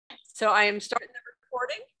So I am starting the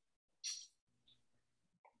recording.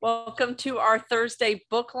 Welcome to our Thursday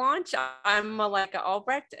book launch. I'm Malika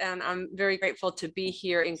Albrecht, and I'm very grateful to be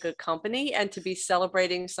here in good company and to be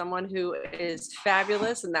celebrating someone who is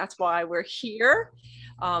fabulous, and that's why we're here.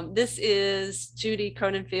 This is Judy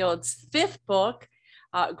Kronenfeld's fifth book,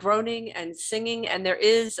 Groaning and Singing, and there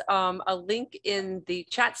is a link in the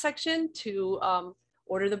chat section to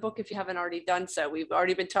order the book if you haven't already done so. We've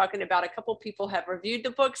already been talking about, a couple people have reviewed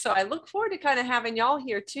the book, so I look forward to kind of having y'all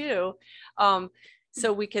here too,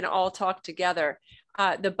 so we can all talk together.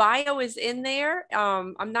 The bio is in there.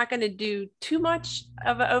 I'm not going to do too much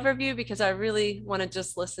of an overview because I really want to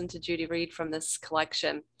just listen to Judy read from this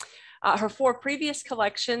collection. Her four previous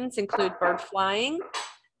collections include Bird Flying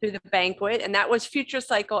through the Banquet, and that was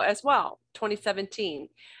FutureCycle as well, 2017.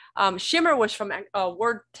 Shimmer was from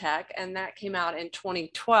WordTech, and that came out in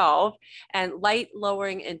 2012, and Light,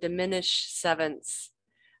 Lowering, and Diminished Sevenths.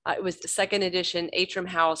 It was the second edition, Antrim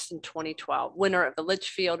House in 2012, winner of the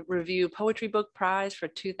Litchfield Review Poetry Book Prize for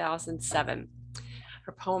 2007.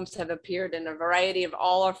 Her poems have appeared in a variety of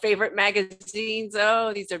all our favorite magazines.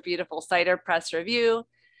 Oh, these are beautiful. Cider Press Review,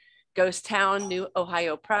 Ghost Town, New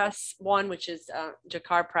Ohio Press, one which is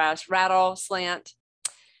Jacar Press, Rattle, Slant.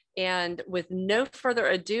 And with no further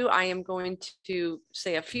ado, I am going to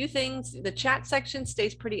say a few things. The chat section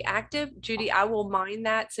stays pretty active. Judy, I will mind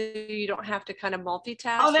that so you don't have to kind of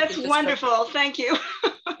multitask. Oh, that's wonderful. Thank you.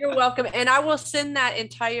 You're welcome. And I will send that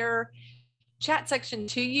entire chat section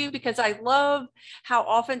to you because I love how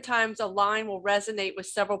oftentimes a line will resonate with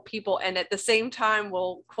several people and at the same time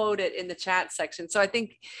we'll quote it in the chat section. So I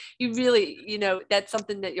think you really, that's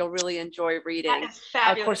something that you'll really enjoy reading. That is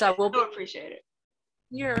fabulous. Of course, I will appreciate it.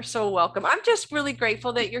 You're so welcome. I'm just really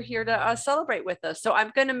grateful that you're here to celebrate with us. So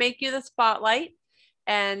I'm going to make you the spotlight.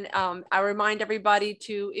 And I remind everybody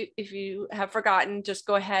to, if you have forgotten, just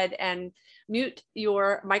go ahead and mute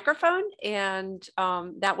your microphone. And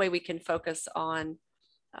that way we can focus on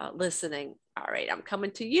listening. All right, I'm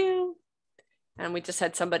coming to you. And we just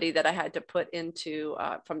had somebody that I had to put into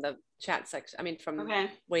from the chat section. I mean, from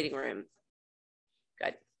waiting room.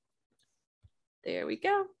 Good. There we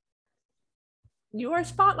go. You are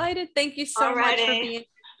spotlighted. Thank you so much for being.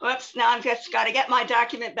 Whoops, now I've just got to get my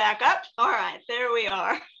document back up. All right, there we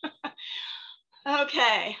are.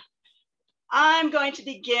 Okay, I'm going to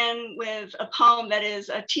begin with a poem that is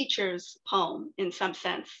a teacher's poem in some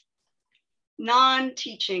sense.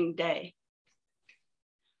 Non-teaching day.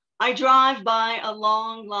 I drive by a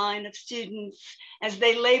long line of students as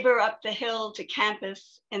they labor up the hill to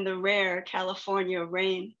campus in the rare California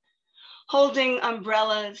rain, holding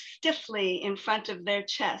umbrellas stiffly in front of their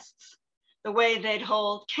chests, the way they'd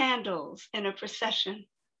hold candles in a procession.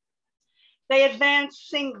 They advance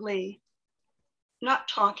singly, not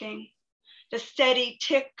talking, the steady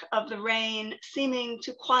tick of the rain seeming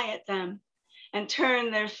to quiet them and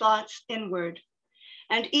turn their thoughts inward.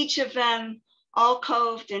 And each of them,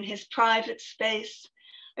 alcoved in his private space,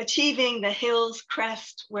 achieving the hill's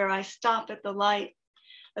crest where I stop at the light,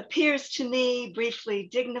 appears to me briefly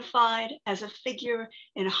dignified as a figure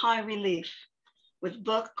in high relief, with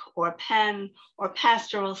book or pen or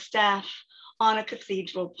pastoral staff on a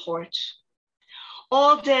cathedral porch.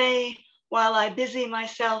 All day, while I busy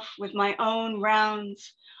myself with my own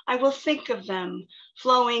rounds, I will think of them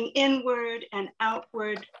flowing inward and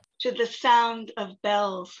outward to the sound of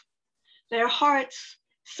bells, their hearts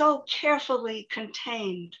so carefully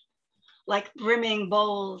contained, like brimming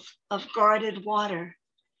bowls of guarded water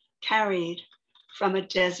carried from a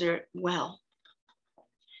desert well.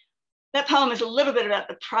 That poem is a little bit about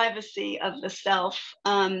the privacy of the self.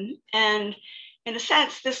 And in a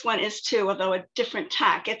sense, this one is too, although a different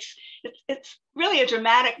tack. It's really a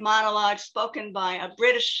dramatic monologue spoken by a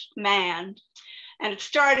British man. And it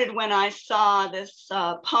started when I saw this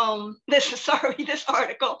article.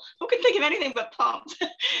 Who can think of anything but poems?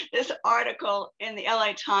 This article in the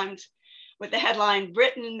LA Times with the headline,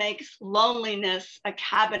 "Britain Makes Loneliness a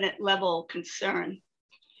Cabinet Level Concern."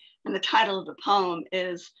 And the title of the poem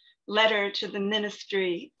is Letter to the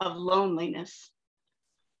Ministry of Loneliness.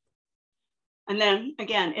 And then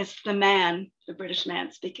again, it's the man, the British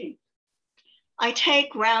man speaking. I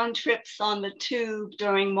take round trips on the tube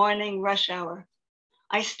during morning rush hour.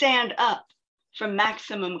 I stand up for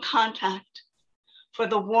maximum contact, for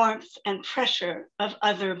the warmth and pressure of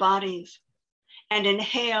other bodies, and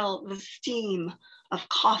inhale the steam of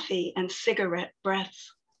coffee and cigarette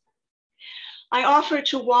breaths. I offer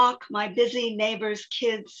to walk my busy neighbors'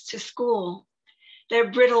 kids to school.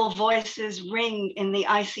 Their brittle voices ring in the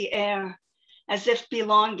icy air as if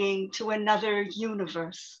belonging to another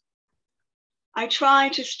universe. I try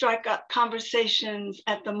to strike up conversations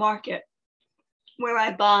at the market, where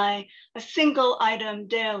I buy a single item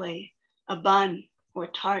daily, a bun or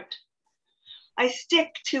tart. I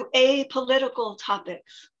stick to apolitical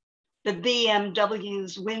topics, the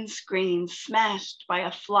BMW's windscreen smashed by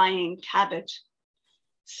a flying cabbage,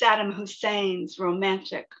 Saddam Hussein's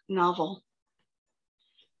romantic novel.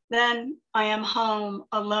 Then I am home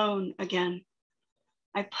alone again.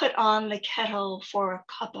 I put on the kettle for a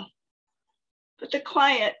cuppa, but the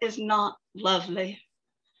quiet is not lovely,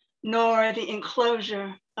 nor the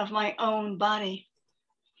enclosure of my own body.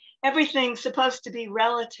 Everything's supposed to be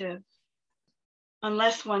relative,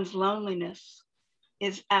 unless one's loneliness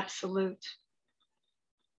is absolute.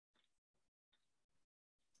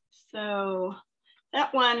 So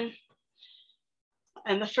that one,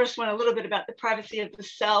 and the first one, a little bit about the privacy of the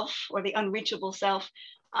self or the unreachable self.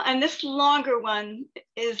 And this longer one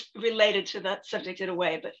is related to that subject in a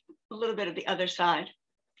way, but a little bit of the other side.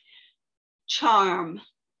 Charm.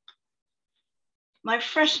 My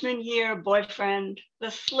freshman year boyfriend,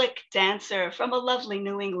 the slick dancer from a lovely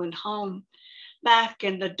New England home, back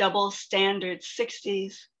in the double standard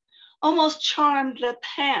 60s, almost charmed the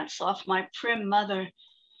pants off my prim mother,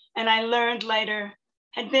 and I learned later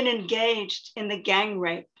had been engaged in the gang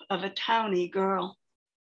rape of a townie girl.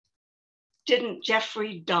 Didn't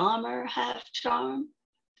Jeffrey Dahmer have charm?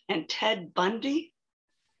 And Ted Bundy?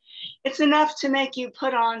 It's enough to make you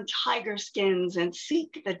put on tiger skins and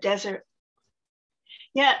seek the desert.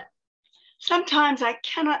 Yet, sometimes I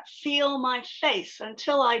cannot feel my face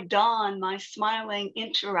until I don my smiling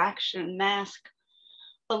interaction mask.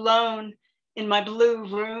 Alone in my blue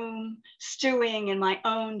room, stewing in my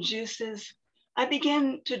own juices, I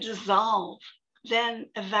begin to dissolve, then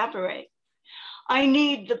evaporate. I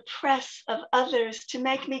need the press of others to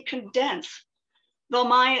make me condense, though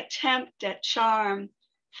my attempt at charm,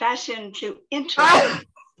 fashioned to interact,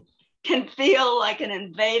 can feel like an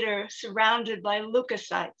invader surrounded by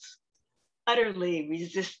leukocytes, utterly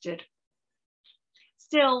resisted.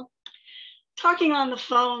 Still, talking on the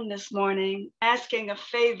phone this morning, asking a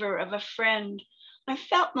favor of a friend, I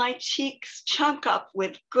felt my cheeks chunk up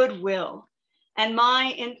with goodwill and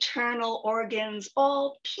my internal organs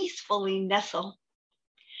all peacefully nestle.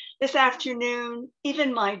 This afternoon,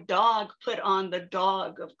 even my dog put on the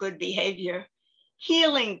dog of good behavior,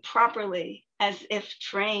 heeling properly as if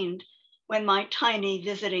trained when my tiny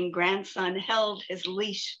visiting grandson held his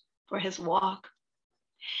leash for his walk.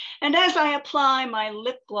 And as I apply my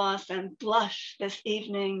lip gloss and blush this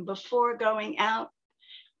evening before going out,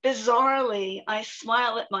 bizarrely, I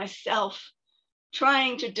smile at myself,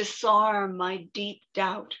 trying to disarm my deep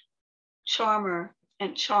doubt, charmer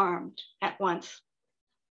and charmed at once.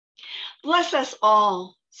 Bless us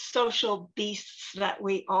all, social beasts that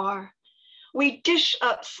we are. We dish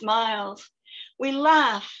up smiles. We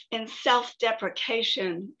laugh in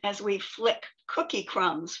self-deprecation as we flick cookie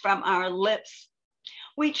crumbs from our lips.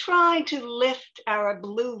 We try to lift our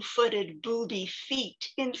blue-footed booby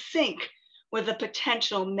feet in sync with the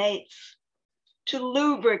potential mates, to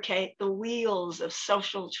lubricate the wheels of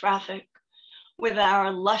social traffic with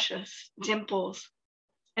our luscious dimples,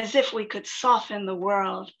 as if we could soften the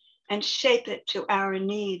world and shape it to our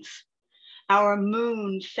needs, our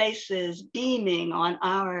moon faces beaming on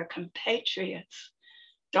our compatriots,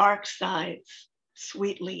 dark sides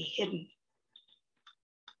sweetly hidden.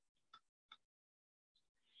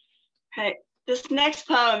 Okay, this next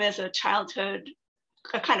poem is a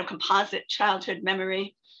kind of composite childhood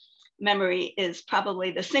memory. Memory is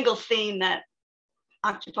probably the single theme that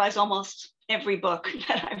occupies almost every book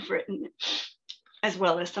that I've written, as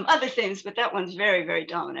well as some other things, but that one's very, very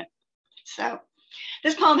dominant. So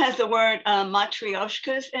this poem has the word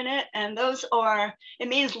matryoshkas in it, and those are, it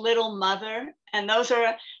means little mother, and those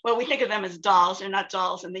are, well, we think of them as dolls. They're not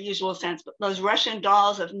dolls in the usual sense, but those Russian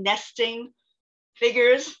dolls of nesting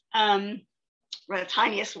figures, the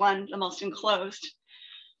tiniest one, the most enclosed.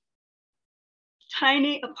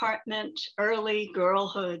 Tiny apartment, early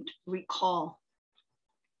girlhood recall.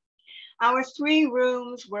 Our 3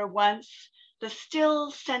 rooms were once the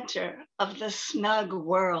still center of the snug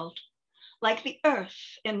world, like the Earth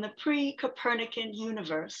in the pre-Copernican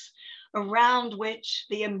universe, around which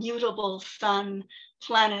the immutable sun,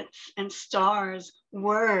 planets, and stars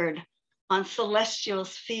whirred on celestial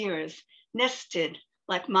spheres, nested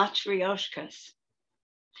like matryoshkas.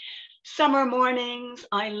 Summer mornings,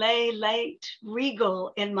 I lay late,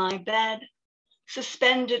 regal in my bed,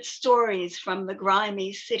 suspended stories from the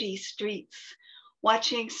grimy city streets,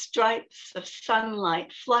 watching stripes of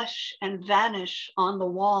sunlight flush and vanish on the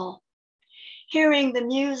wall. Hearing the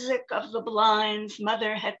music of the blinds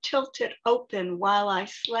mother had tilted open while I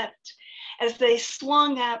slept, as they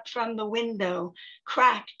swung out from the window,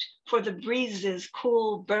 cracked for the breeze's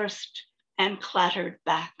cool burst and clattered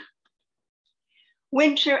back.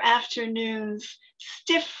 Winter afternoons,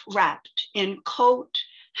 stiff wrapped in coat,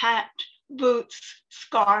 hat, boots,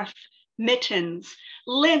 scarf, mittens,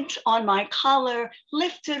 lint on my collar,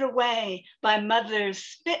 lifted away by mother's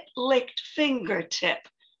spit-licked fingertip,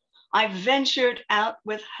 I ventured out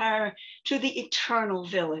with her to the eternal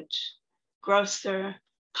village. Grocer,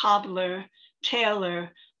 cobbler,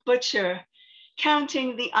 tailor, butcher,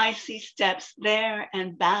 counting the icy steps there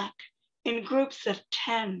and back in groups of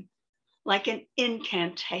 10, like an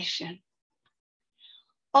incantation.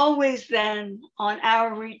 Always then, on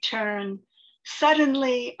our return,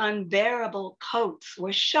 suddenly unbearable coats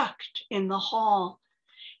were shucked in the hall.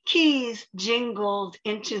 Keys jingled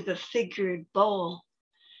into the figured bowl.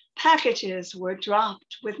 Packages were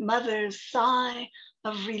dropped with mother's sigh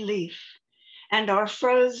of relief, and our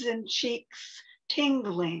frozen cheeks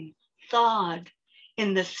tingling, thawed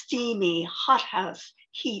in the steamy hothouse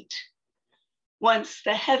heat. Once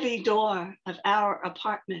the heavy door of our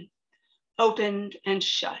apartment opened and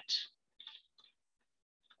shut.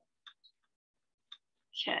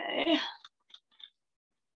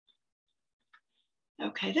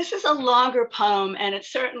 Okay, this is a longer poem, and it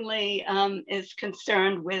certainly is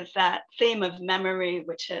concerned with that theme of memory,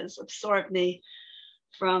 which has absorbed me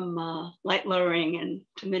from light lowering and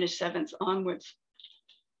Diminished Sevenths onwards,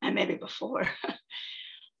 and maybe before.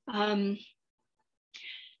 The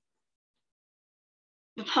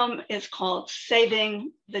poem is called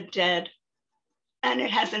Saving the Dead, and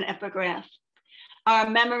it has an epigraph. Our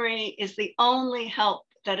memory is the only help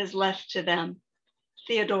that is left to them.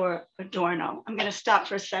 Theodore Adorno. I'm going to stop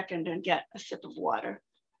for a second and get a sip of water.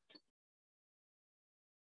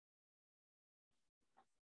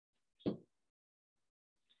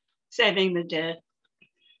 Saving the Dead.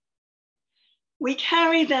 We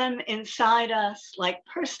carry them inside us like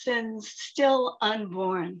persons still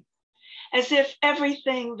unborn, as if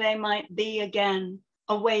everything they might be again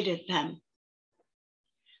awaited them.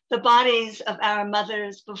 The bodies of our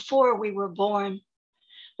mothers before we were born,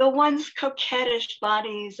 the once coquettish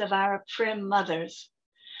bodies of our prim mothers.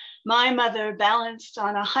 My mother balanced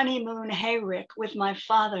on a honeymoon hayrick with my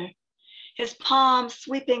father, his palm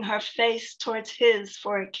sweeping her face towards his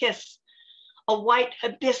for a kiss, a white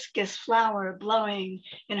hibiscus flower blowing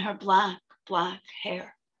in her black, black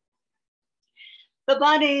hair. The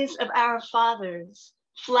bodies of our fathers,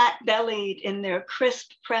 flat-bellied in their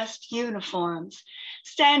crisp-pressed uniforms,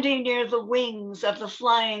 standing near the wings of the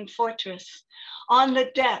flying fortress, on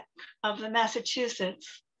the deck of the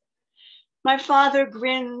Massachusetts. My father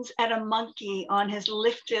grins at a monkey on his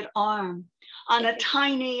lifted arm, on a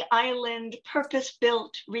tiny island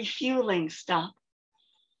purpose-built refueling stop.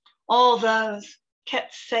 All those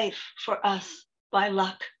kept safe for us by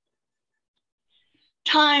luck.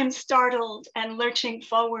 Time startled and lurching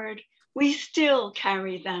forward, we still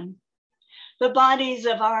carry them. The bodies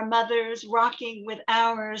of our mothers rocking with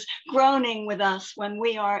ours, groaning with us when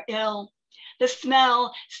we are ill. The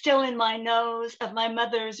smell still in my nose of my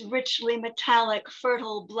mother's richly metallic,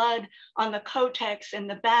 fertile blood on the Kotex in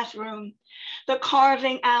the bathroom. The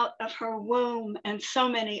carving out of her womb and so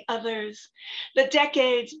many others. The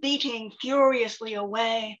decades beating furiously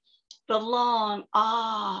away. The long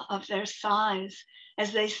ah of their sighs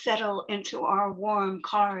as they settle into our warm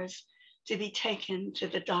cars to be taken to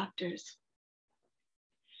the doctors.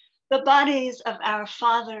 The bodies of our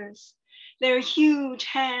fathers, their huge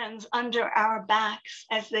hands under our backs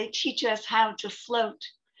as they teach us how to float.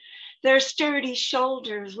 Their sturdy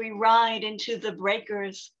shoulders we ride into the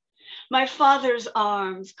breakers. My father's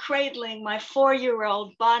arms cradling my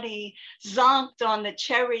 4-year-old body, zonked on the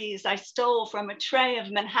cherries I stole from a tray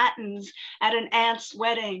of Manhattans at an aunt's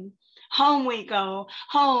wedding. Home we go,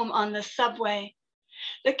 home on the subway.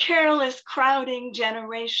 The careless crowding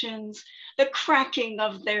generations, the cracking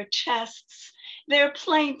of their chests, their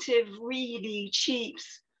plaintive, reedy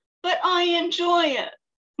cheeks. But I enjoy it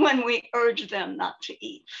when we urge them not to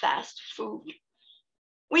eat fast food.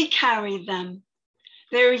 We carry them,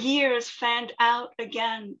 their years fanned out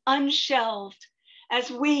again, unshelved, as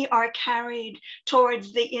we are carried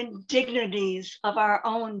towards the indignities of our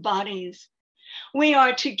own bodies. We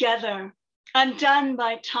are together, undone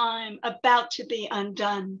by time, about to be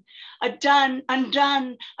undone,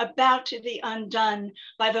 undone, about to be undone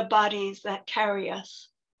by the bodies that carry us.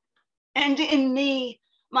 And in me,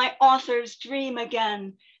 my authors dream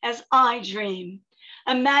again as I dream,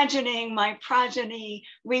 imagining my progeny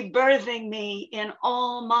rebirthing me in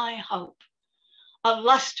all my hope, a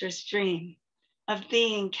lustrous dream of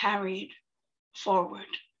being carried forward.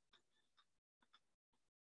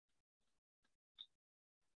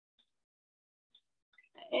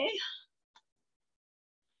 Okay.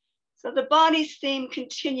 So the body's theme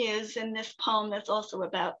continues in this poem that's also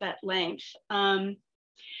about that length, and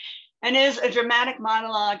is a dramatic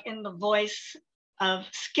monologue in the voice of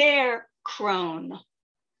Scare Crone.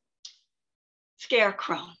 Scare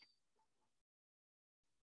Crone.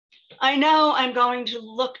 I know I'm going to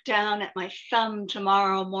look down at my thumb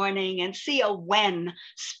tomorrow morning and see a wen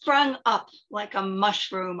sprung up like a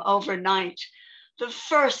mushroom overnight, the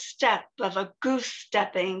first step of a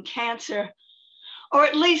goose-stepping cancer. Or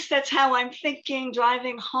at least that's how I'm thinking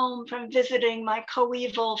driving home from visiting my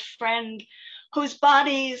coeval friend, whose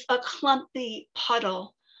body's a clumpy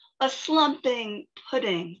puddle, a slumping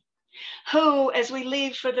pudding, who, as we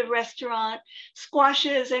leave for the restaurant,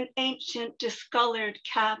 squashes an ancient discolored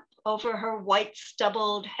cap over her white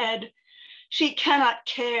stubbled head. She cannot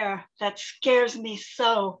care, that scares me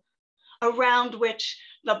so, around which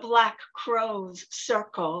the black crows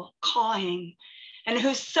circle, cawing, and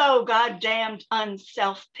who's so goddamned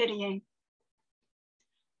unself-pitying.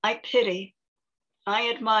 I pity,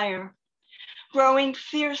 I admire, growing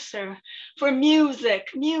fiercer for music,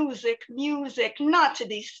 music, music, not to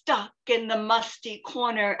be stuck in the musty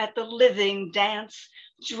corner at the living dance,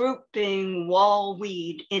 drooping wall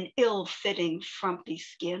weed in ill-fitting frumpy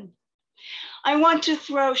skin. I want to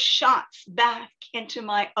throw shots back into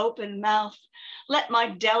my open mouth, let my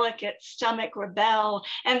delicate stomach rebel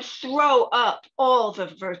and throw up all the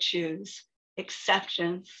virtues,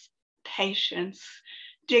 acceptance, patience,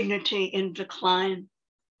 dignity in decline.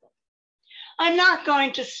 I'm not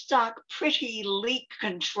going to stock pretty leak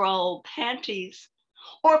control panties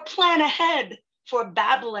or plan ahead for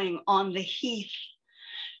babbling on the heath.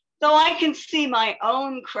 Though I can see my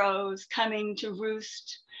own crows coming to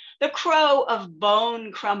roost, the crow of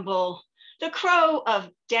bone crumble, the crow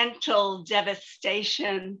of dental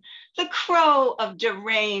devastation, the crow of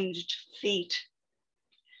deranged feet.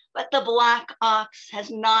 But the black ox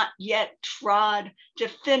has not yet trod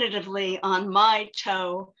definitively on my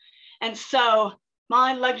toe. And so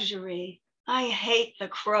my luxury, I hate the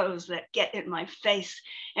crows that get in my face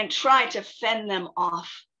and try to fend them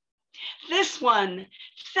off. This one,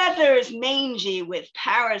 feathers mangy with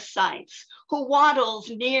parasites, who waddles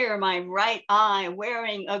near my right eye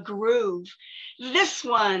wearing a groove. This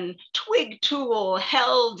one, twig tool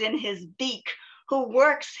held in his beak, who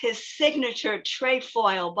works his signature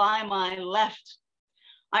trefoil by my left.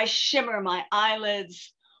 I shimmer my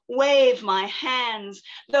eyelids, wave my hands,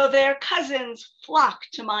 though their cousins flock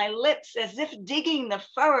to my lips as if digging the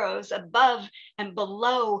furrows above and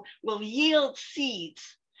below will yield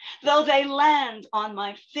seeds. Though they land on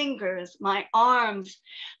my fingers, my arms,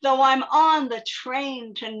 though I'm on the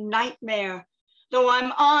train to nightmare, though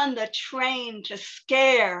I'm on the train to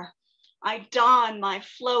scare, I don my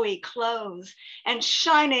flowy clothes and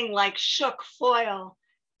shining like shook foil,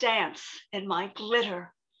 dance in my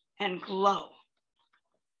glitter and glow.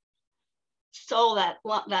 So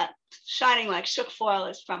that shining like shook foil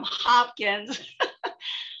is from Hopkins,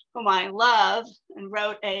 whom I love, and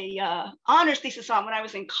wrote a honors thesis on when I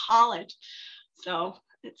was in college. So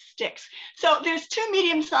it sticks. So there's 2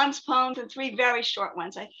 medium-sized poems and 3 very short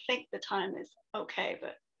ones. I think the time is okay,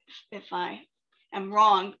 but if I am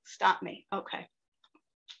wrong, stop me. Okay.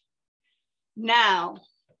 Now,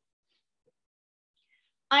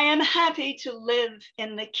 I am happy to live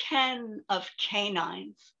in the ken of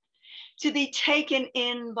canines, to be taken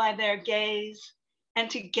in by their gaze and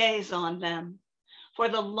to gaze on them for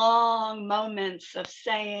the long moments of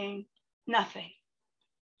saying nothing.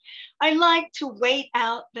 I like to wait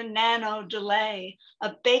out the nano delay,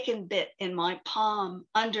 a bacon bit in my palm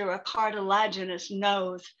under a cartilaginous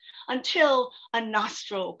nose until a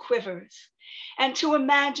nostril quivers, and to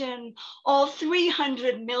imagine all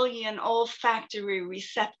 300 million olfactory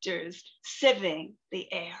receptors sieving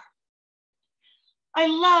the air. I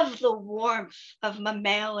love the warmth of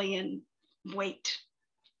mammalian weight,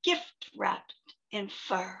 gift wrapped in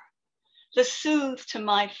fur, the soothe to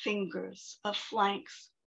my fingers of flanks.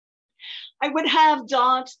 I would have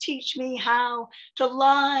dogs teach me how to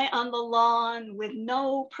lie on the lawn with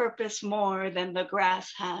no purpose more than the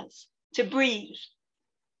grass has, to breathe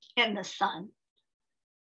in the sun,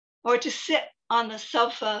 or to sit on the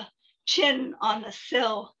sofa, chin on the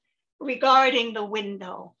sill, regarding the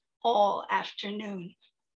window all afternoon.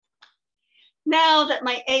 Now that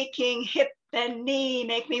my aching hip and knee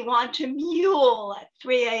make me want to mule at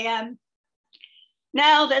 3 a.m.,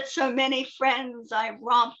 now that so many friends I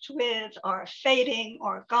romped with are fading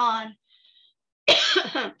or gone,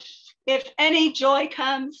 if any joy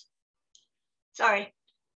comes,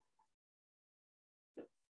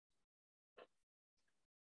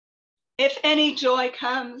 if any joy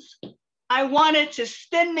comes, I wanted to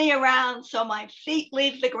spin me around so my feet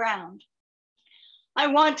leave the ground. I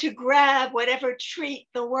want to grab whatever treat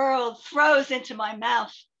the world throws into my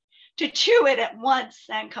mouth, to chew it at once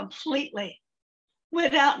and completely,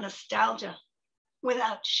 without nostalgia,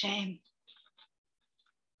 without shame.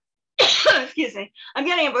 Excuse me, I'm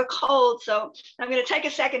getting a cold, so I'm going to take a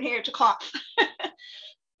second here to cough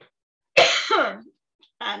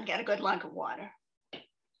and get a good lung of water,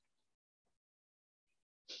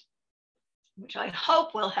 which I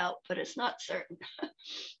hope will help, but it's not certain.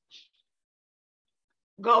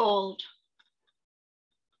 Gold.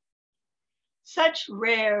 Such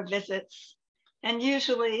rare visits, and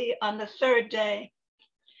usually on the third day.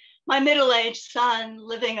 My middle-aged son,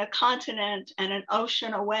 living a continent and an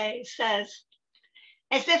ocean away, says,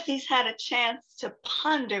 as if he's had a chance to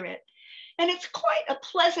ponder it, and it's quite a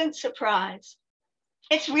pleasant surprise.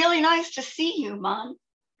 It's really nice to see you, Mom,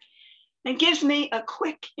 and gives me a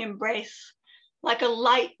quick embrace, like a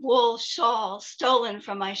light wool shawl stolen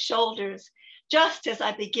from my shoulders, just as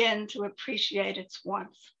I begin to appreciate its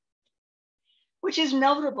warmth, which is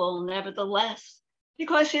notable nevertheless,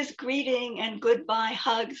 because his greeting and goodbye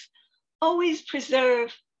hugs always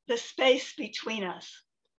preserve the space between us,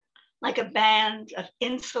 like a band of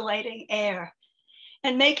insulating air,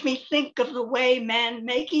 and make me think of the way men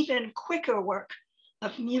make even quicker work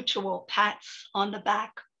of mutual pats on the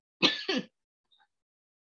back.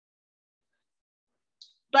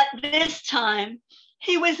 But this time,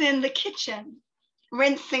 he was in the kitchen,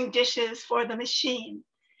 rinsing dishes for the machine,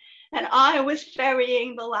 and I was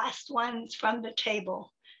ferrying the last ones from the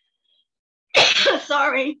table.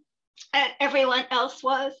 Sorry, and everyone else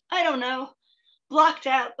was, I don't know, blocked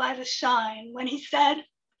out by the shine when he said,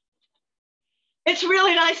 it's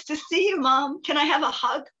really nice to see you, Mom. Can I have a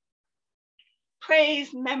hug?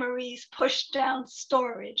 Praise memories pushed down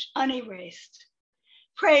storage, unerased.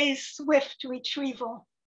 Praise swift retrieval.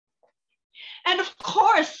 And of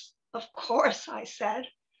course, I said,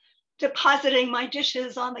 depositing my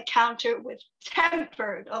dishes on the counter with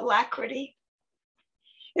tempered alacrity.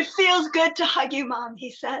 It feels good to hug you, Mom,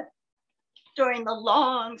 he said, during the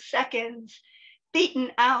long seconds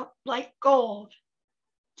beaten out like gold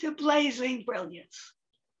to blazing brilliance.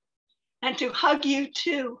 And to hug you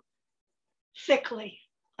too, thickly,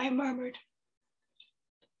 I murmured.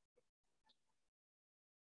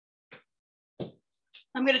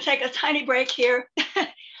 I'm going to take a tiny break here.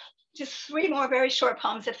 Just 3 more very short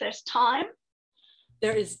poems if there's time.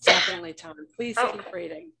 There is definitely time. Please keep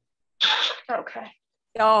reading. Okay.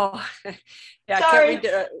 Oh, yeah, Sorry. I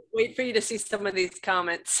can't wait for you to see some of these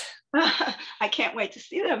comments. I can't wait to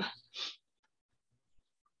see them.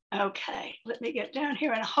 Okay, let me get down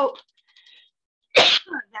here and hope that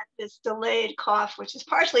this delayed cough, which is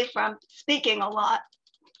partially from speaking a lot,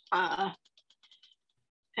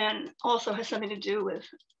 and also has something to do with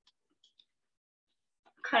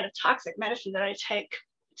kind of toxic medicine that I take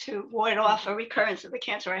to ward off a recurrence of the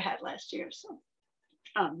cancer I had last year. So,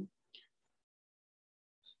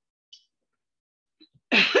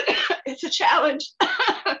 it's a challenge.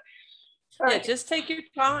 Yeah, just take your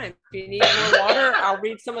time. If you need more water, I'll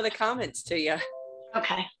read some of the comments to you.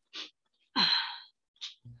 Okay.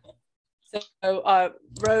 So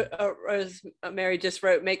Rosemary just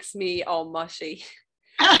wrote, makes me all mushy.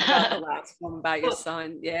 About the last one about your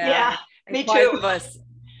son. Yeah, and me too. Of us,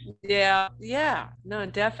 yeah, no,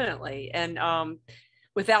 definitely. And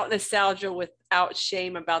without nostalgia, without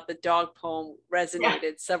shame about the dog poem resonated.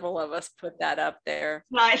 Yeah. Several of us put that up there.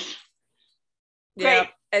 Nice. Yeah.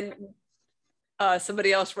 Great. And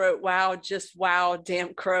somebody else wrote, wow, just wow,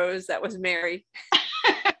 damn crows. That was Mary.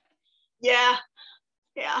 Yeah,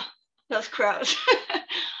 those crows.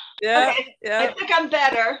 Yeah, okay. Yeah. I think I'm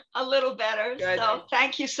better, a little better. Good. So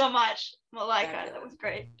thank you so much, Malika. That was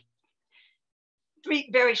great. 3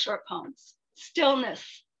 very short poems. Stillness.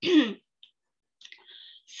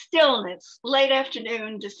 Stillness, late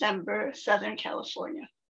afternoon, December, Southern California.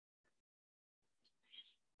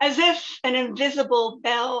 As if an invisible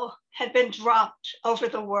bell had been dropped over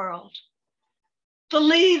the world. The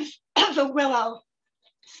leaves of the willow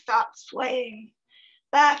stopped swaying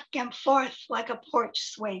back and forth like a porch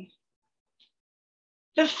swing.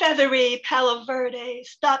 The feathery Palo Verde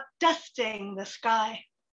stopped dusting the sky.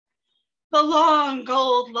 The long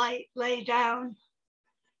gold light lay down.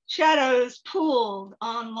 Shadows pooled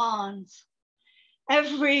on lawns.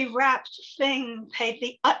 Every wrapped thing paid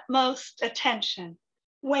the utmost attention,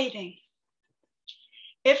 waiting.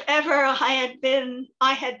 If ever I had been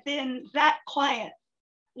that quiet,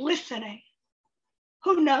 listening,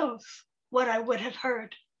 who knows what I would have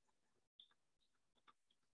heard.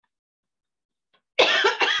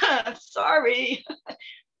 Sorry.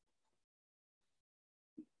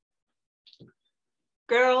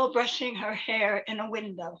 girl brushing her hair in a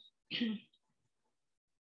window.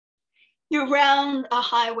 You round a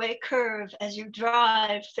highway curve as you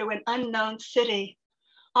drive through an unknown city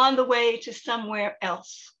on the way to somewhere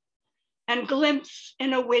else, and glimpse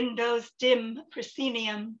in a window's dim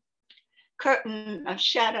proscenium, curtain of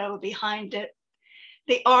shadow behind it,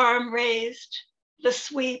 the arm raised, the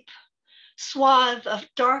sweep, swath of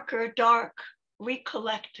darker dark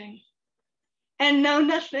recollecting, and know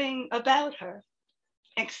nothing about her,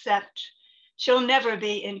 except she'll never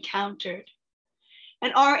be encountered,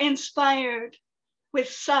 and are inspired with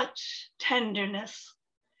such tenderness,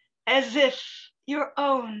 as if your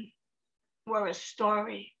own were a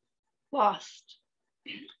story lost.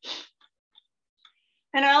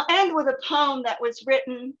 And I'll end with a poem that was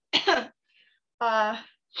written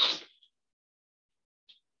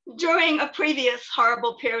during a previous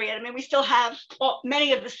horrible period. I mean, we still have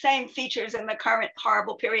many of the same features in the current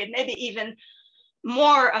horrible period, maybe even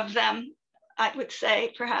more of them, I would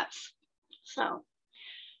say, perhaps. So,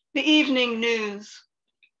 the evening news,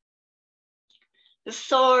 the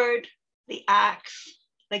sword, the axe,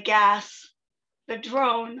 the gas, the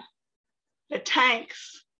drone, the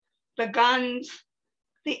tanks, the guns,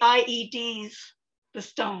 the IEDs, the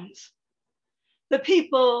stones, the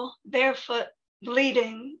people barefoot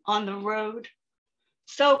bleeding on the road,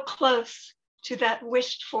 so close to that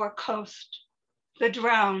wished for coast, the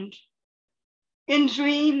drowned. In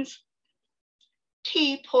dreams,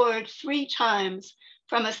 tea poured 3 times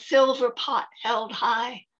from a silver pot held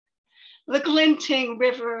high, the glinting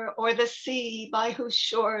river or the sea by whose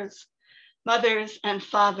shores mothers and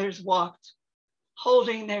fathers walked,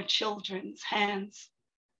 holding their children's hands.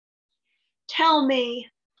 Tell me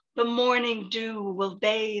the morning dew will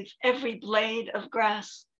bathe every blade of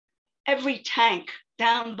grass, every tank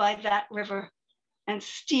down by that river, and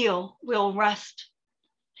steel will rust.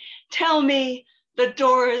 Tell me the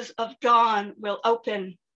doors of dawn will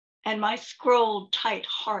open and my scrolled tight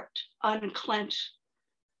heart unclench.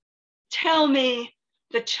 Tell me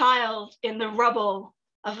the child in the rubble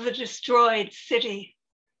of the destroyed city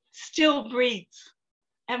still breathes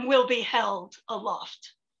and will be held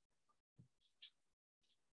aloft.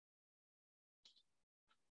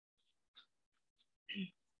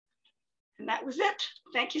 And that was it.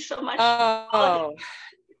 Thank you so much. Oh,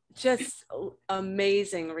 just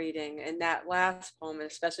amazing reading. And that last poem,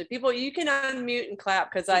 especially. People, you can unmute and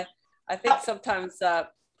clap, because I think sometimes it's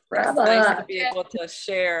nice to be able to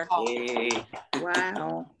share.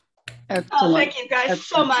 Wow. Excellent. Oh, thank you guys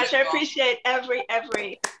so much. I appreciate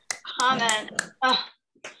every comment. Oh,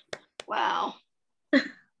 wow.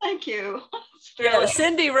 Thank you. Yeah,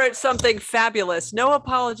 Cindy wrote something fabulous. No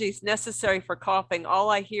apologies necessary for coughing. All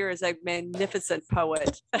I hear is a magnificent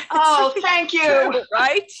poet. Oh, thank you. True,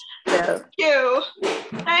 right? Yeah. Thank you.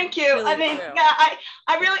 Thank you. Really, I mean, true. Yeah,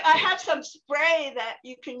 I have some spray that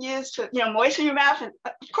you can use to, moisten your mouth. And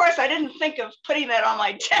of course, I didn't think of putting that on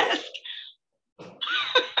my desk.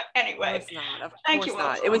 Anyway, thank you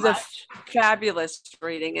all so it was much. A fabulous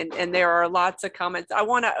reading, and there are lots of comments. I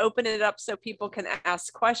want to open it up so people can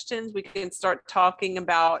ask questions. We can start talking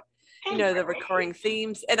about, the recurring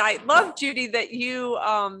themes. And I love, Judy, that you,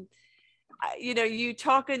 you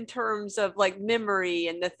talk in terms of like memory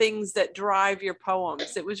and the things that drive your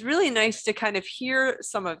poems. It was really nice to kind of hear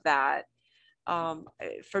some of that.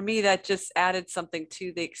 For me, that just added something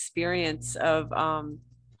to the experience of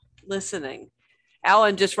listening.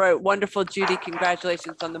 Alan just wrote, wonderful, Judy,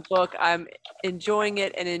 congratulations on the book. I'm enjoying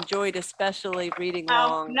it and enjoyed especially reading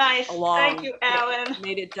along. Nice. Thank you, Alan.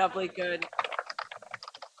 Made it doubly good.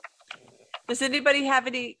 Does anybody have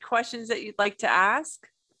any questions that you'd like to ask?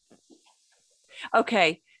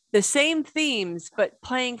 Okay, the same themes, but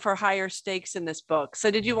playing for higher stakes in this book.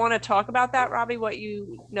 So did you want to talk about that, Robbie, what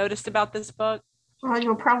you noticed about this book? Well,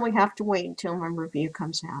 you'll probably have to wait until my review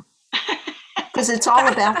comes out. Because it's all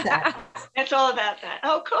about that. It's all about that.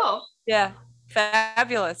 Oh, cool. Yeah.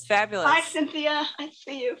 Fabulous. Fabulous. Hi, Cynthia. I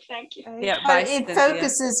see you. Thank you. Yeah. Bye, it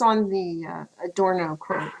focuses on the Adorno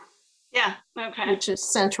quote. Yeah. Okay. Which is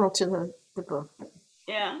central to the book.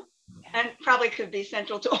 Yeah. And probably could be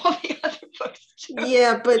central to all the other books too.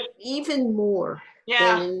 Yeah, but even more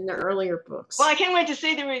than in the earlier books. Well, I can't wait to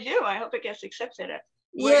see the review. I hope it gets accepted.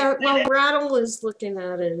 Yeah. Well, Rattle is looking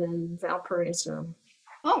at it in Valparaiso.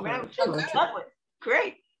 Oh, Rattle. Lovely.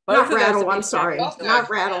 Great. Not Rattle, I'm sorry. Not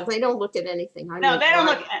Rattle. They don't look at anything. No, they don't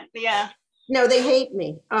look at, yeah. No, they hate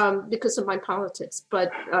me because of my politics,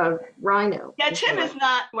 but Rhino. Yeah, Tim is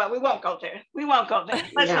not, well, we won't go there. We won't go there.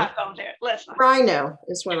 Let's not go there. Let's not. Rhino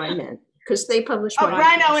is what I meant, because they publish my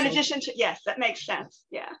Rhino in addition to, yes, that makes sense.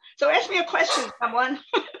 Yeah. So ask me a question, someone.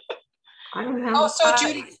 I don't have. Oh, so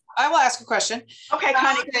Judy, I will ask a question. Okay,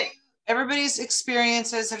 Connie, great. Everybody's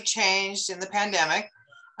experiences have changed in the pandemic.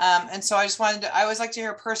 And so I always like to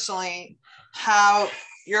hear personally how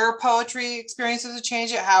your poetry experiences have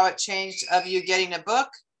changed, how it changed of you getting a book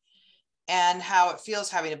and how it feels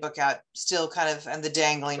having a book out still kind of on the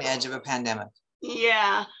dangling edge of a pandemic.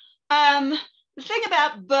 Yeah. The thing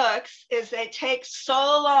about books is they take so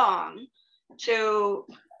long to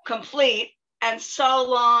complete and so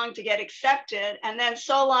long to get accepted and then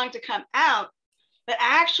so long to come out that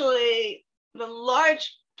actually the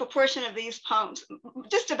large proportion of these poems,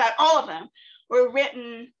 just about all of them, were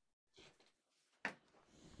written,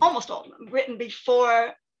 almost all of them, written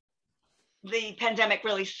before the pandemic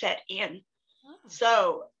really set in. Oh.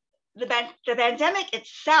 So the pandemic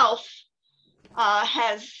itself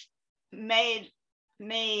has made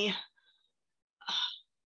me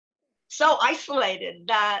so isolated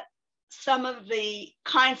that some of the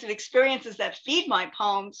kinds of experiences that feed my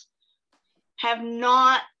poems have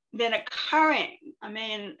not been occurring. I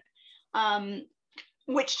mean,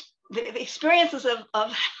 which the experiences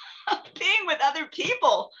of being with other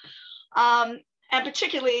people, and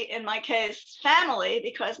particularly in my case, family,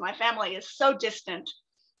 because my family is so distant.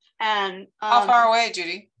 And how far away,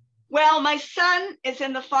 Judy? Well, my son is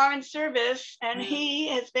in the Foreign Service, and he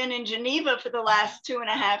has been in Geneva for the last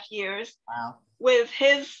 2.5 years. Wow. With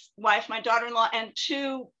his wife, my daughter-in-law, and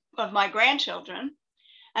 2 of my grandchildren.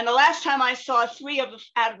 And the last time I saw 3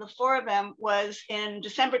 out of the 4 of them was in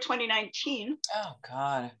December 2019. Oh,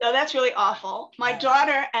 God. So that's really awful. My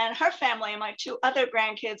daughter and her family and my 2 other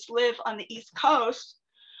grandkids live on the East Coast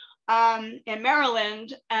in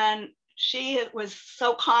Maryland. And she was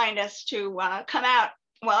so kind as to come out.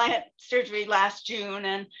 Well, I had surgery last June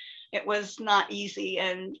and it was not easy.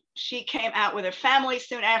 And she came out with her family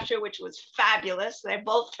soon after, which was fabulous. They're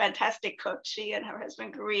both fantastic cooks, she and her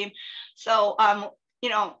husband, Kareem. So, you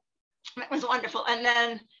know, it was wonderful. And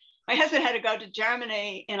then my husband had to go to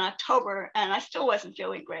Germany in October and I still wasn't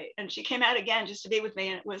feeling great. And she came out again just to be with me.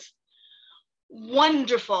 And it was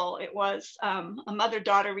wonderful. It was a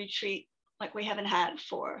mother-daughter retreat like we haven't had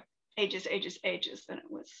for ages. And it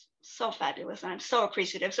was so fabulous. And I'm so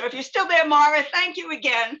appreciative. So if you're still there, Mara, thank you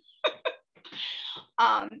again.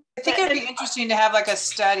 I think it'd be interesting to have like a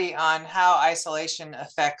study on how isolation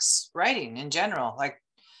affects writing in general. Like,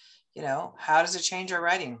 you know, how does it change our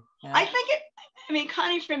writing? You know? I mean,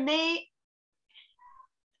 Connie, for me,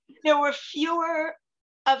 there were fewer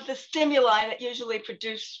of the stimuli that usually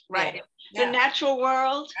produce writing. Yeah. The natural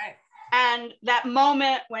world. Right. And that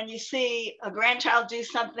moment when you see a grandchild do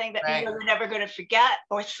something that you know you're never going to forget,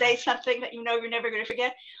 or say something that you know you're never going to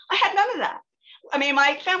forget. I had none of that. I mean,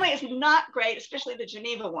 my family is not great, especially the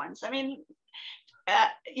Geneva ones. I mean,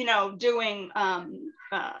 you know, doing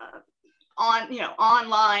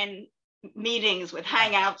online meetings with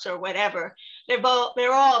Hangouts or whatever. They're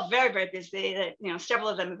all very, very busy. You know, several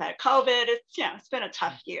of them have had COVID. It's been a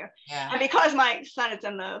tough year. Yeah. And because my son is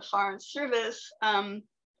in the Foreign Service,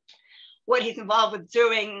 what he's involved with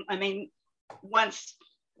doing, I mean, once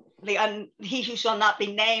he who shall not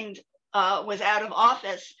be named was out of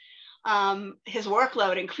office, his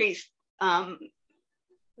workload increased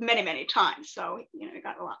many times. So, you know, he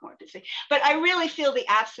got a lot more busy. But I really feel the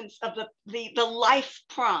absence of the life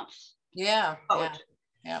prompts. Yeah.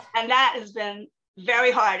 And that has been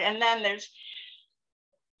very hard. And then there's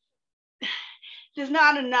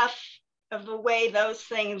not enough of the way those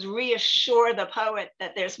things reassure the poet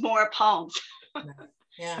that there's more poems.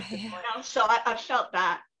 Yeah. You know, so I felt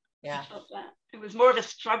that. Yeah. I felt that. It was more of a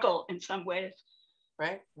struggle in some ways.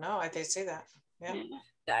 Right. No, I see that. Yeah.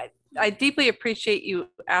 I deeply appreciate you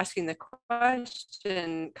asking the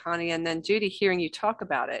question, Connie, and then Judy, hearing you talk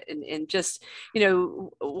about it. And just, you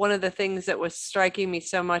know, one of the things that was striking me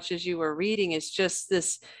so much as you were reading is just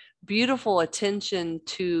this beautiful attention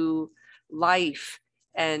to life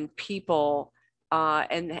and people,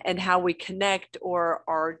 and how we connect or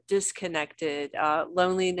are disconnected,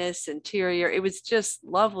 loneliness, interior. It was just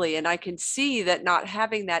lovely. And I can see that not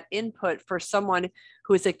having that input for someone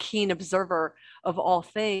who is a keen observer of all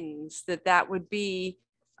things, that would be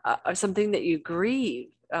something that you grieve,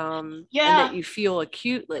 and that you feel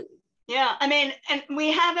acutely. Yeah, I mean, and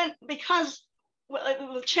we haven't, because well, it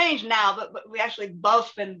will change now, but we actually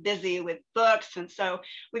both been busy with books. And so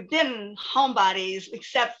we've been homebodies,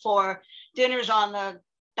 except for dinners on the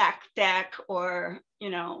back deck, or, you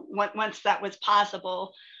know, once that was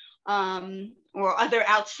possible, or other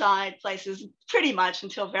outside places, pretty much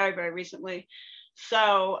until very, very recently.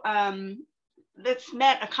 So that's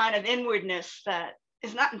meant a kind of inwardness that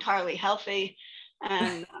is not entirely healthy.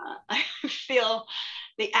 And I feel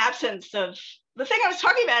the absence of the thing I was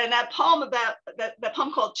talking about in that poem, about the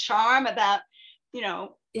poem called Charm, about, you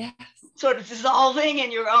know, Yeah. sort of dissolving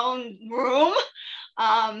in your own room.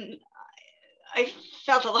 I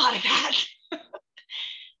felt a lot of that.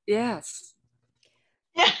 Yes.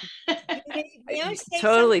 Yeah. May I say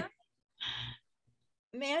Totally. something?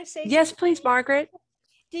 May I say Yes, something? please, Margaret.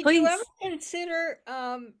 Did Please. you ever consider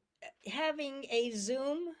having a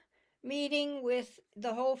Zoom meeting with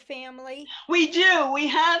the whole family? We do. We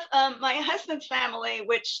have my husband's family,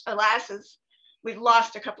 which alas we've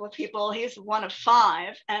lost a couple of people. He's one of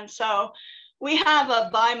 5. And so we have a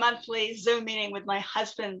bi-monthly Zoom meeting with my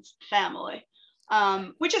husband's family,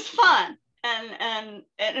 which is fun and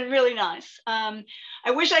really nice. I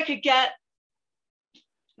wish I could get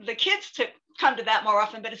the kids to come to that more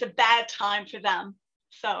often, but it's a bad time for them.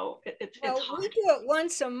 So it's hard. We do it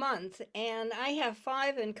once a month, and I have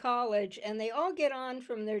 5 in college, and they all get on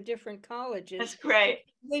from their different colleges. That's great.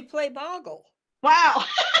 We play Boggle. Wow.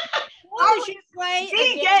 What you play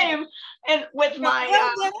a game and with my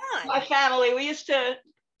my family. We used to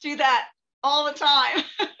do that all the time.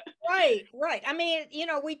 Right. I mean, you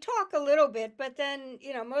know, we talk a little bit, but then,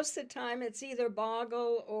 you know, most of the time it's either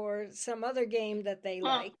Boggle or some other game that they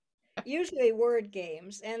like. Usually word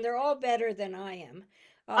games, and they're all better than I am.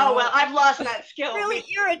 Oh, well, I've lost that skill. Really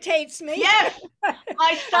irritates me. Yes.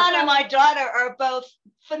 My son and my daughter are both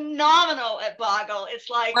phenomenal at Boggle. It's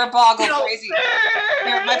like, we're Boggle crazy.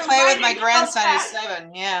 I play with my grandson who's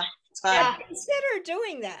 7. Yeah, it's fun. Yeah. Consider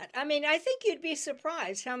doing that. I mean, I think you'd be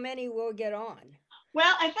surprised how many will get on.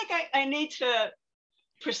 Well, I think I need to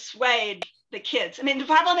persuade the kids. I mean, the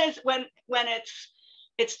problem is when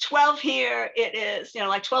it's 12 here, it is, you know,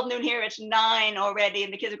 like 12 noon here, it's 9 already,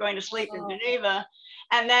 and the kids are going to sleep in Geneva.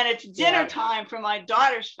 And then it's dinner time for my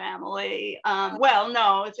daughter's family. Well,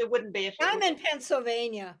 no, it wouldn't be if I'm in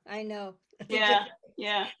Pennsylvania. I know. Yeah.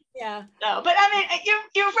 No, but I mean,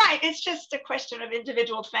 you're right. It's just a question of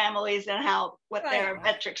individual families and what their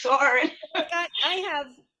metrics are. I have,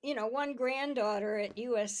 you know, one granddaughter at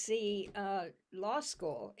USC law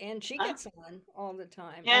school, and she gets on all the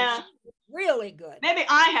time. Yeah, really good. Maybe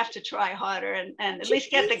I have to try harder and at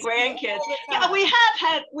least get the grandkids. Yeah, we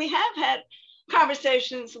have had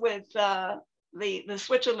conversations with the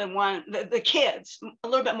Switzerland one, the kids a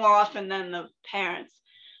little bit more often than the parents,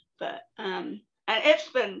 but and it's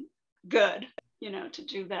been good, you know, to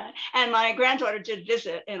do that. And my granddaughter did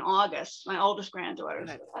visit in August, my oldest granddaughter.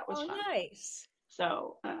 So that was fun. Nice.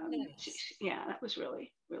 So yeah, that was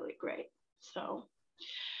really, really great. So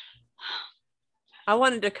I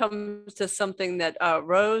wanted to come to something that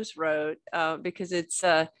Rose wrote because it's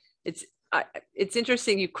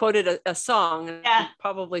interesting. You quoted a song, and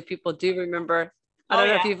probably people do remember. I don't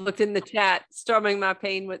know if you've looked in the chat, "Storming My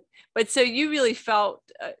Pain," but so you really felt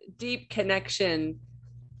a deep connection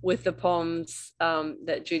with the poems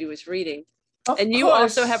that Judy was reading, and you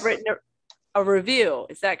also have written a review.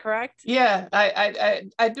 Is that correct? Yeah,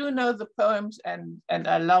 I do know the poems and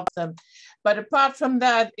I love them, but apart from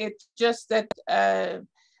that, it's just that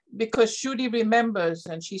because Judy remembers,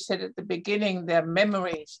 and she said at the beginning, their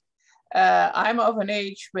memories. I'm of an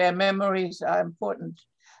age where memories are important.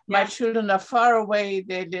 My children are far away.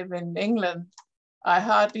 They live in England. I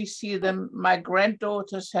hardly see them. My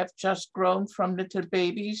granddaughters have just grown from little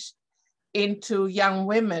babies into young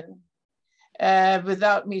women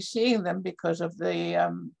without me seeing them because of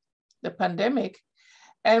the pandemic.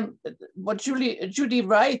 And what Judy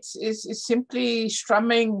writes is simply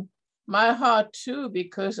strumming my heart too,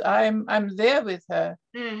 because I'm there with her.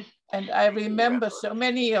 And I remember so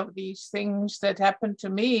many of these things that happened to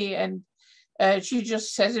me, and she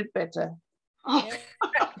just says it better. Well,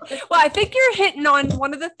 I think you're hitting on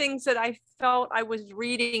one of the things that I felt I was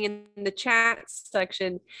reading in the chat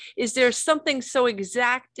section is there's something so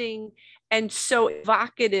exacting and so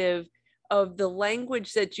evocative of the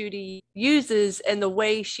language that Judy uses and the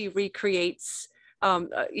way she recreates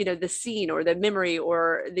you know, the scene or the memory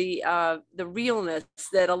or the realness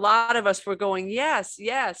that a lot of us were going, yes.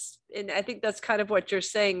 And I think that's kind of what you're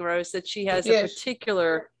saying, Rose, that she has a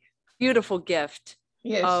particular beautiful gift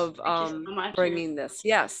of bringing this.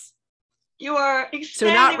 Yes. You are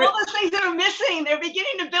expanding all those things that are missing. They're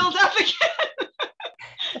beginning to build up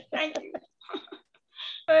again. Thank you.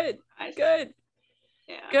 Good.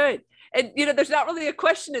 Yeah. Good. And, you know, there's not really a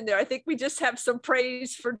question in there. I think we just have some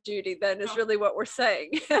praise for Judy then is really what we're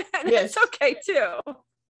saying. And it's okay too.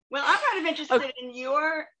 Well, I'm kind of interested in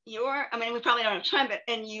your, I mean, we probably don't have time, but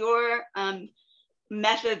in your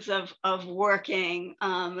methods of working,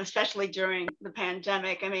 especially during the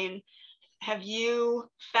pandemic. I mean, have you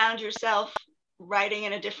found yourself writing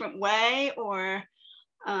in a different way, or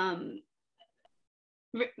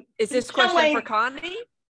Is this Still question waiting. for Connie?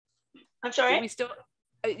 I'm Do sorry. we still?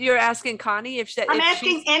 You're asking Connie if she, I'm if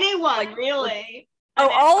asking she's, anyone, like, really. oh,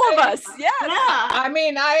 I'm all of asking- us. Yes. Yeah. I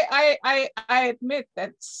mean, I admit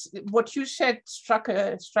that what you said struck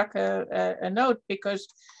a note, because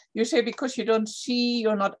you say because you don't see,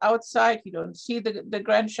 you're not outside, you don't see the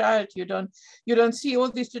grandchild, you don't see all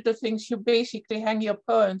these little things you basically hang your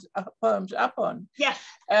poems up on. Yes.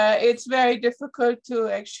 It's very difficult to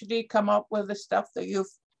actually come up with the stuff that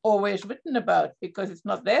you've always written about because it's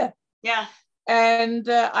not there. Yeah. And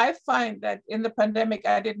I find that in the pandemic,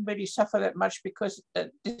 I didn't really suffer that much because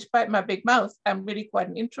despite my big mouth, I'm really quite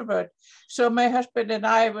an introvert. So my husband and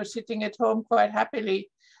I were sitting at home quite happily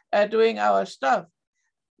doing our stuff.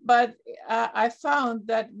 But I found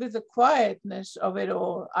that with the quietness of it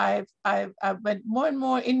all, I went more and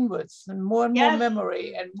more inwards and more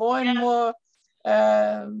memory and more and more.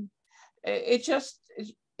 It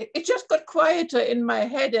just got quieter in my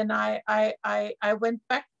head, and I went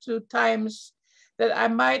back to times that I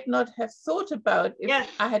might not have thought about if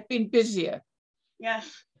I had been busier.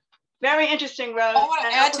 Yes. Very interesting, Rose. I want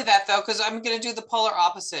to add to that, though, because I'm going to do the polar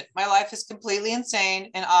opposite. My life is completely insane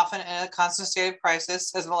and often in a constant state of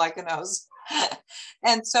crisis, as Malika knows.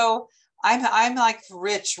 And so I'm like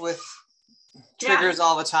rich with triggers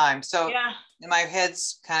all the time. So my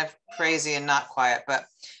head's kind of crazy and not quiet,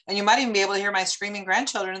 and you might even be able to hear my screaming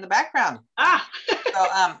grandchildren in the background.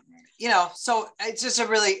 So, you know, so it's just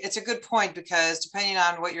it's a good point, because depending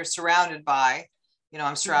on what you're surrounded by, you know,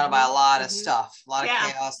 I'm surrounded by a lot of stuff, a lot of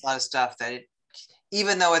chaos, a lot of stuff that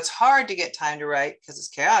even though it's hard to get time to write because it's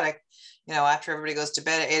chaotic, you know, after everybody goes to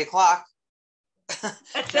bed at 8 o'clock, then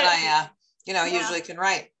I, you know, usually can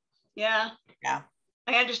write. Yeah. Yeah.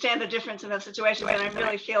 I understand the difference in those situations, and I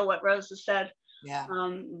really feel what Rose has said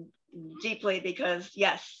deeply, because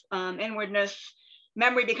yes, inwardness,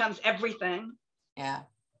 memory becomes everything. Yeah.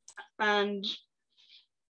 And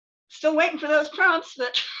still waiting for those prompts,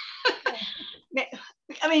 but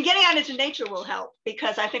I mean, getting out into nature will help,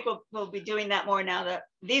 because I think we'll be doing that more now that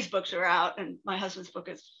these books are out and my husband's book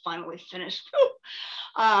is finally finished.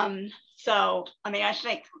 So, I mean, I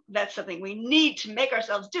think that's something we need to make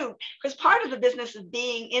ourselves do, because part of the business of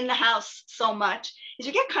being in the house so much is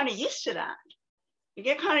you get kind of used to that. You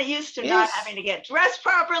get kind of used to not having to get dressed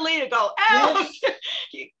properly to go out.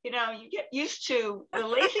 You know, you get used to the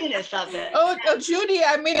laziness of it. Oh, Judy,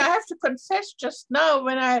 I mean, I have to confess, just now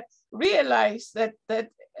when I realized that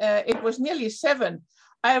it was nearly 7,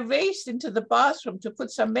 I raced into the bathroom to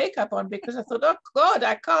put some makeup on, because I thought, oh God,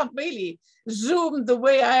 I can't really Zoom the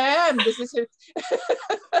way I am. This is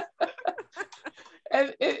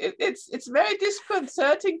and it's very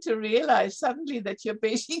disconcerting to realize suddenly that you're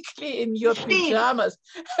basically in your pajamas.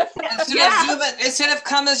 Instead of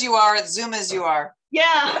come as you are, it's Zoom as you are.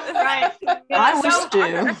 Yeah, right. Yeah, I was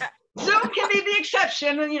too. Zoom can be the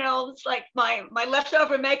exception. You know, it's like my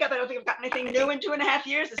leftover makeup. I don't think I've got anything new in 2.5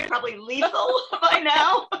 years. It's probably lethal by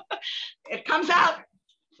now. It comes out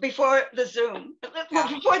before the Zoom,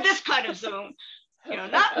 before this kind of Zoom. You know,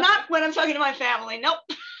 not when I'm talking to my family. Nope.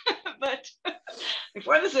 But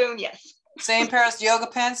before the Zoom, yes. Same pair of yoga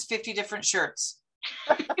pants, 50 different shirts.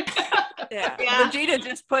 Yeah. Regina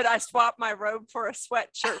just put, I swapped my robe for a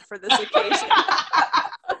sweatshirt for this occasion.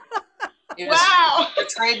 You're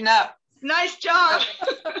trading up. Nice job.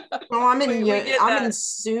 Well, I'm in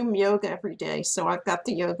Zoom yoga every day, so I've got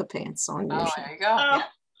the yoga pants on. Oh, there you go. Yeah,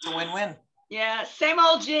 it's a win-win. Yeah, same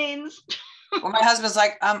old jeans. Well, my husband's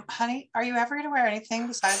like, honey, are you ever going to wear anything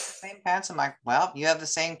besides the same pants? I'm like, well, you have the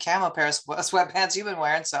same camo pair of sweatpants you've been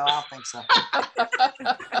wearing, so I don't think so.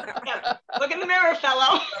 Yeah. Look in the mirror,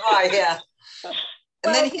 fellow. Oh, yeah.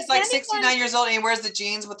 And then he's like 69 years old and he wears the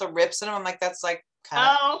jeans with the rips in them. I'm like, that's like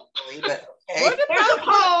kind of silly, but okay.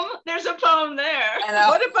 There's a poem there.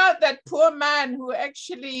 What about that poor man who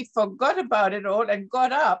actually forgot about it all and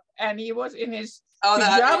got up and he was in his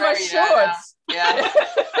pajama shorts? Yeah.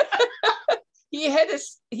 He had a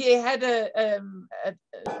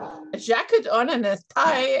jacket on and a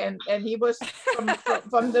tie, and he was from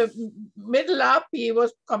the middle up. He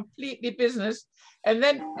was completely business, and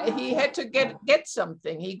then he had to get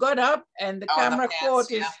something. He got up, and the camera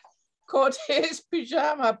caught his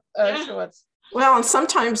pajama shorts. Well, and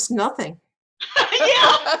sometimes nothing.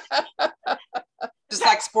 Just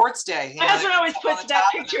like sports day. My husband always puts that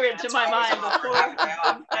picture into my mind before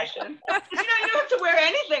confession. You don't have to wear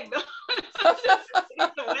anything though.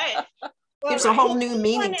 Gives a whole new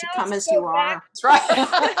meaning to come as you are. That's right.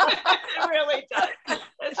 It really does.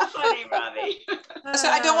 That's funny, Robbie. So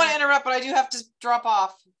I don't want to interrupt, but I do have to drop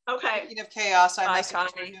off. Okay. Speaking of chaos, Bye,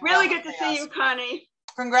 Connie. Really good to see you, Connie.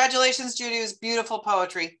 Congratulations, Judy. It was beautiful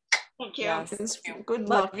poetry. Thank you. Yes. Good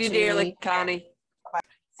Love luck you to dearly, you. Connie.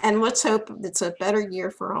 And let's hope it's a better year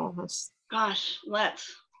for all of us. Gosh,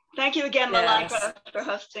 let's. Thank you again, Yes. Malika, for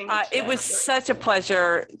hosting. It was such a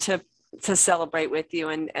pleasure to celebrate with you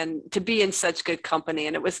and to be in such good company.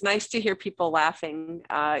 And it was nice to hear people laughing.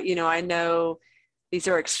 You know, I know these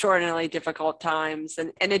are extraordinarily difficult times,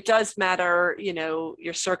 and it does matter, you know,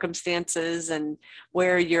 your circumstances and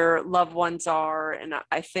where your loved ones are. And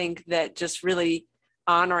I think that just really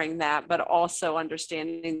honoring that, but also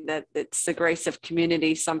understanding that it's the grace of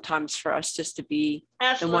community sometimes for us just to be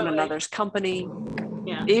in one another's company,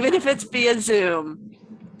 even if it's via Zoom.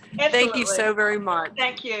 Thank you so very much.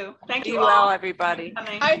 Thank you. Thank you Be all. well, everybody.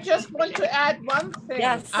 I just want to add one thing.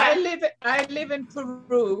 Yes. I live in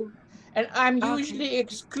Peru, and I'm usually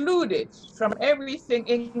excluded from everything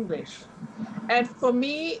English. And for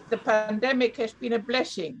me, the pandemic has been a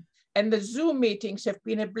blessing, and the Zoom meetings have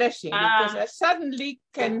been a blessing because I suddenly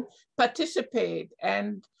can participate,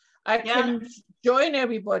 and I can join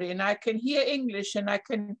everybody, and I can hear English, and I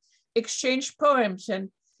can exchange poems. And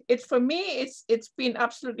for me, it's been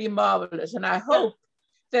absolutely marvelous. And I hope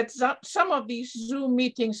that some of these Zoom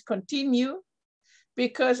meetings continue,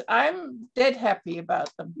 because I'm dead happy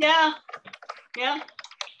about them. Yeah.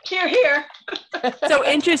 Hear, hear. So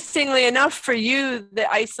interestingly enough, for you, the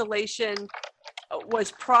isolation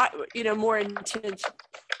was more intense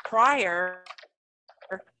prior,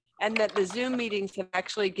 and that the Zoom meetings have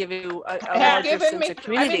actually given you a larger sense of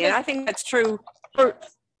community. And I think that's true for,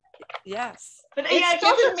 yes. But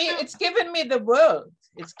It's given me the world.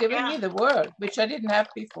 It's given me the world, which I didn't have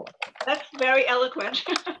before. That's very eloquent.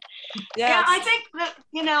 Yeah, I think that,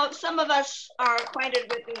 you know, some of us are acquainted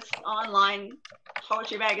with this online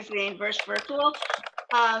poetry magazine, Verse Virtual.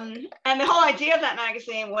 And the whole idea of that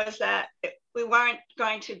magazine was that we weren't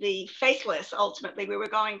going to be faceless, ultimately. We were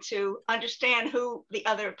going to understand who the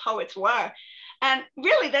other poets were. And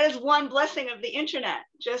really, that is one blessing of the internet,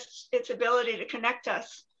 just its ability to connect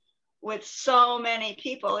us with so many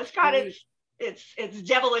people. It's got its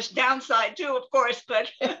devilish downside too, of course,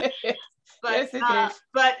 but yes, it is.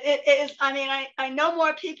 But it is, I mean, I know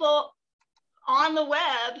more people on the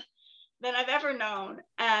web than I've ever known.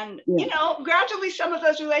 And, you know, gradually some of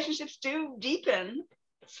those relationships do deepen.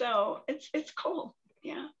 So it's cool.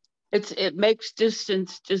 Yeah. It makes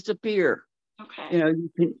distance disappear. Okay. You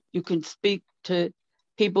know, you can speak to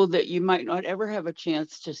people that you might not ever have a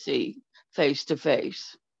chance to see face to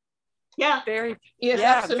face. Yeah. Very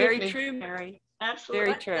true, Mary. Absolutely.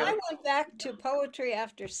 Very true. I went back to poetry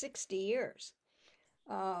after 60 years.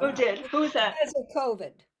 Who did? Who was that? Because of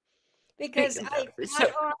COVID. Because I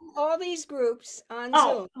got on all these groups on Zoom.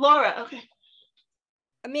 Oh, Laura. Okay.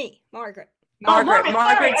 Me, Margaret.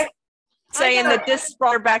 Margaret's saying that this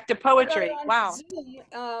brought her back to poetry. Wow.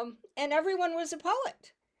 Zoom, and everyone was a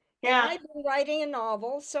poet. Yeah. And I've been writing a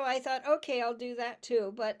novel, so I thought, okay, I'll do that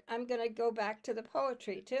too. But I'm going to go back to the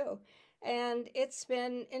poetry too. And it's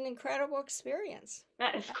been an incredible experience.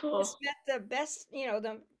 That is cool. I just met the best, you know,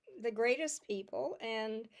 the greatest people.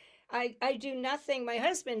 And I do nothing. My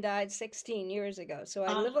husband died 16 years ago, so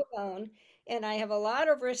I live alone. And I have a lot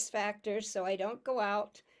of risk factors, so I don't go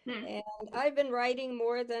out. And I've been writing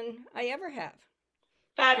more than I ever have.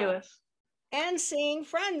 Fabulous. And seeing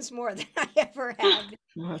friends more than I ever have.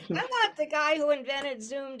 I want the guy who invented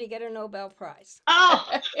Zoom to get a Nobel Prize. Oh,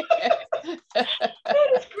 that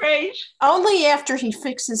is great. Only after he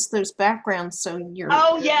fixes those backgrounds so your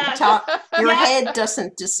head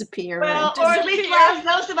doesn't disappear. Well, or at least allows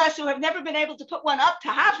those of us who have never been able to put one up to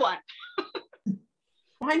have one.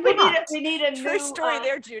 Why not? We need a true story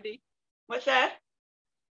there, Judy. What's that?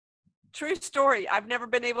 True story. I've never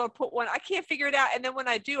been able to put one. I can't figure it out. And then when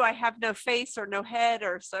I do, I have no face or no head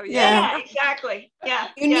or so. Yeah, exactly. Yeah.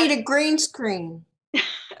 You need a green screen.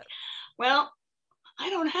 Well, I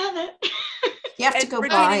don't have it. You have to go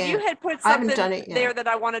Regina, buy it. You had put I haven't something done it yet. there that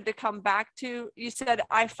I wanted to come back to. You said,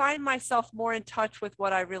 I find myself more in touch with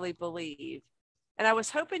what I really believe. And I was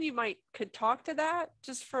hoping you could talk to that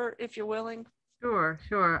just for, if you're willing. Sure.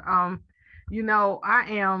 You know, I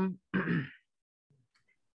am,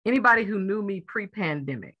 anybody who knew me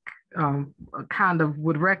pre-pandemic kind of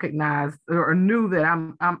would recognize or knew that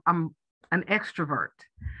I'm an extrovert.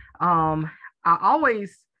 I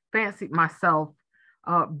always fancied myself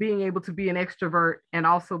being able to be an extrovert and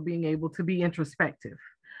also being able to be introspective.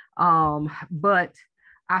 But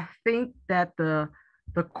I think that the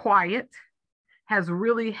quiet has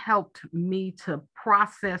really helped me to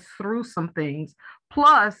process through some things.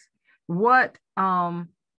 Plus what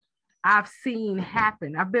I've seen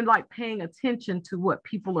happen. I've been like paying attention to what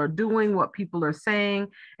people are doing, what people are saying,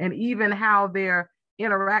 and even how they're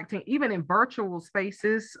interacting, even in virtual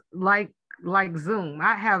spaces like Zoom.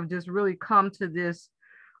 I have just really come to this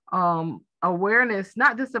awareness,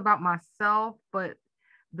 not just about myself, but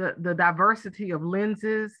the diversity of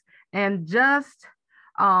lenses, and just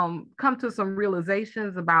come to some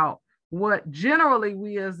realizations about what generally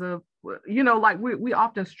we as a, like we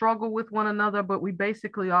often struggle with one another, but we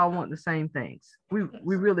basically all want the same things. We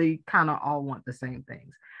really kind of all want the same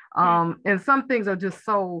things. And some things are just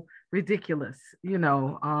so ridiculous,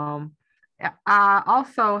 I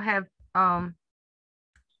also have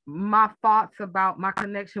my thoughts about my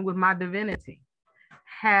connection with my divinity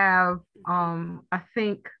have, I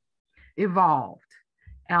think, evolved.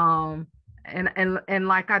 And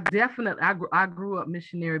like I grew up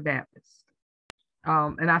missionary Baptist.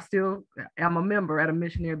 And I still am a member at a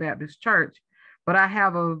missionary Baptist church, but I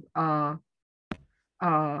have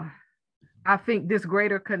I think this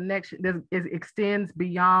greater connection extends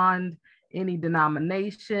beyond any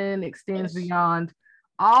denomination, extends beyond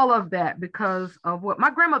all of that, because of what my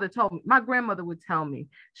grandmother told me. My grandmother would tell me,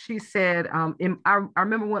 she said, I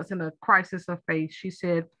remember once in a crisis of faith, she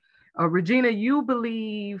said, Regina, you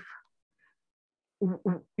believe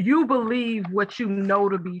what you know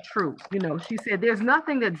to be true. She said, there's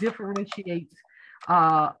nothing that differentiates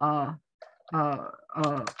of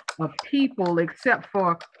people except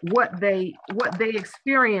for what they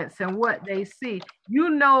experience and what they see.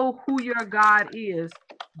 You know who your God is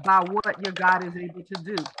by what your God is able to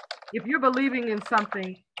do. If you're believing in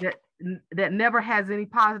something that never has any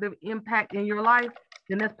positive impact in your life,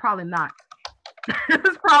 then that's probably not.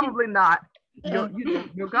 It's probably not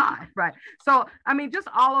your God, right? So I mean, just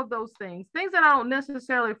all of those things that I don't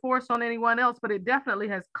necessarily force on anyone else, but it definitely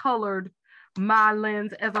has colored my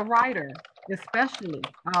lens as a writer, especially.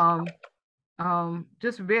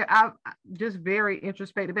 Just very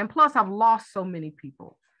introspective, and plus I've lost so many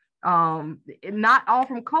people, not all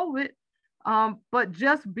from COVID, but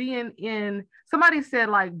just being in. Somebody said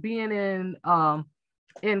like being in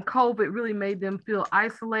COVID really made them feel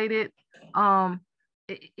isolated.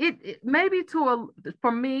 It maybe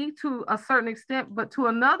for me to a certain extent, but to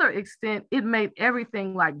another extent, it made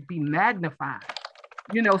everything like be magnified.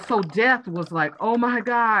 So death was like, oh my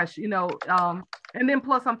gosh, and then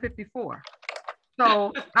plus I'm 54.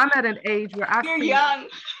 So I'm at an age where You're young.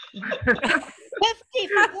 54?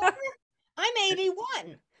 I'm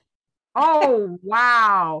 81. Oh,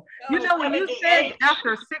 wow. When you said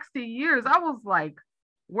after 60 years, I was like,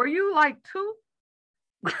 were you like 2?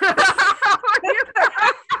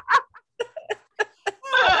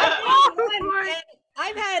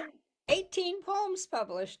 I've had 18 poems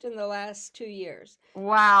published in the last 2 years.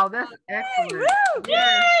 Wow, that's excellent. Yay!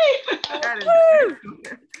 That is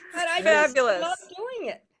excellent. But I Fabulous. just love doing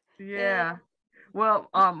it. Yeah. Well,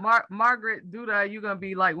 Margaret Duda, you're gonna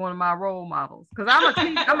be like one of my role models, because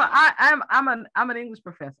I'm an English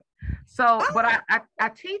professor. So, but I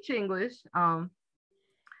teach English, and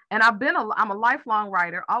I'm a lifelong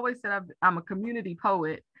writer. I always said I'm a community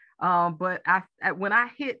poet. But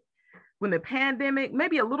when the pandemic,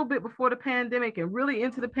 maybe a little bit before the pandemic and really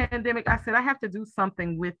into the pandemic, I said I have to do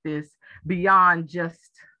something with this beyond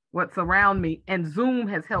just what's around me, and Zoom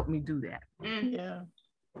has helped me do that.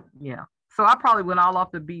 Yeah. So I probably went all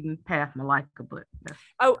off the beaten path, Malika, but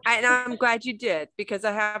and I'm glad you did, because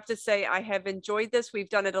I have to say I have enjoyed this. We've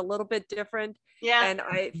done it a little bit different. Yeah. And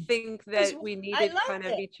I think that we needed kind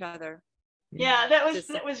of each other. Yeah, that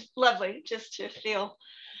was lovely, just to feel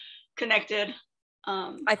connected.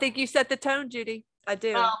 I think you set the tone, Judy. I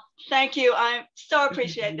do. Oh, thank you. I so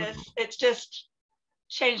appreciate this. It's just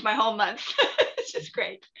changed my whole month. It's just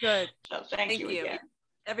great. Good. So thank you again.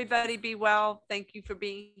 Everybody be well. Thank you for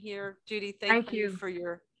being here. Judy, thank you for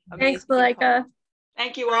your amazing Thanks, Malika.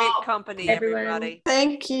 Thank you all. Great company, everyone. everybody.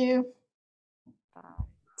 Thank you.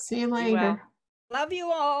 See you later. Love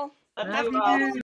you all. Love you all.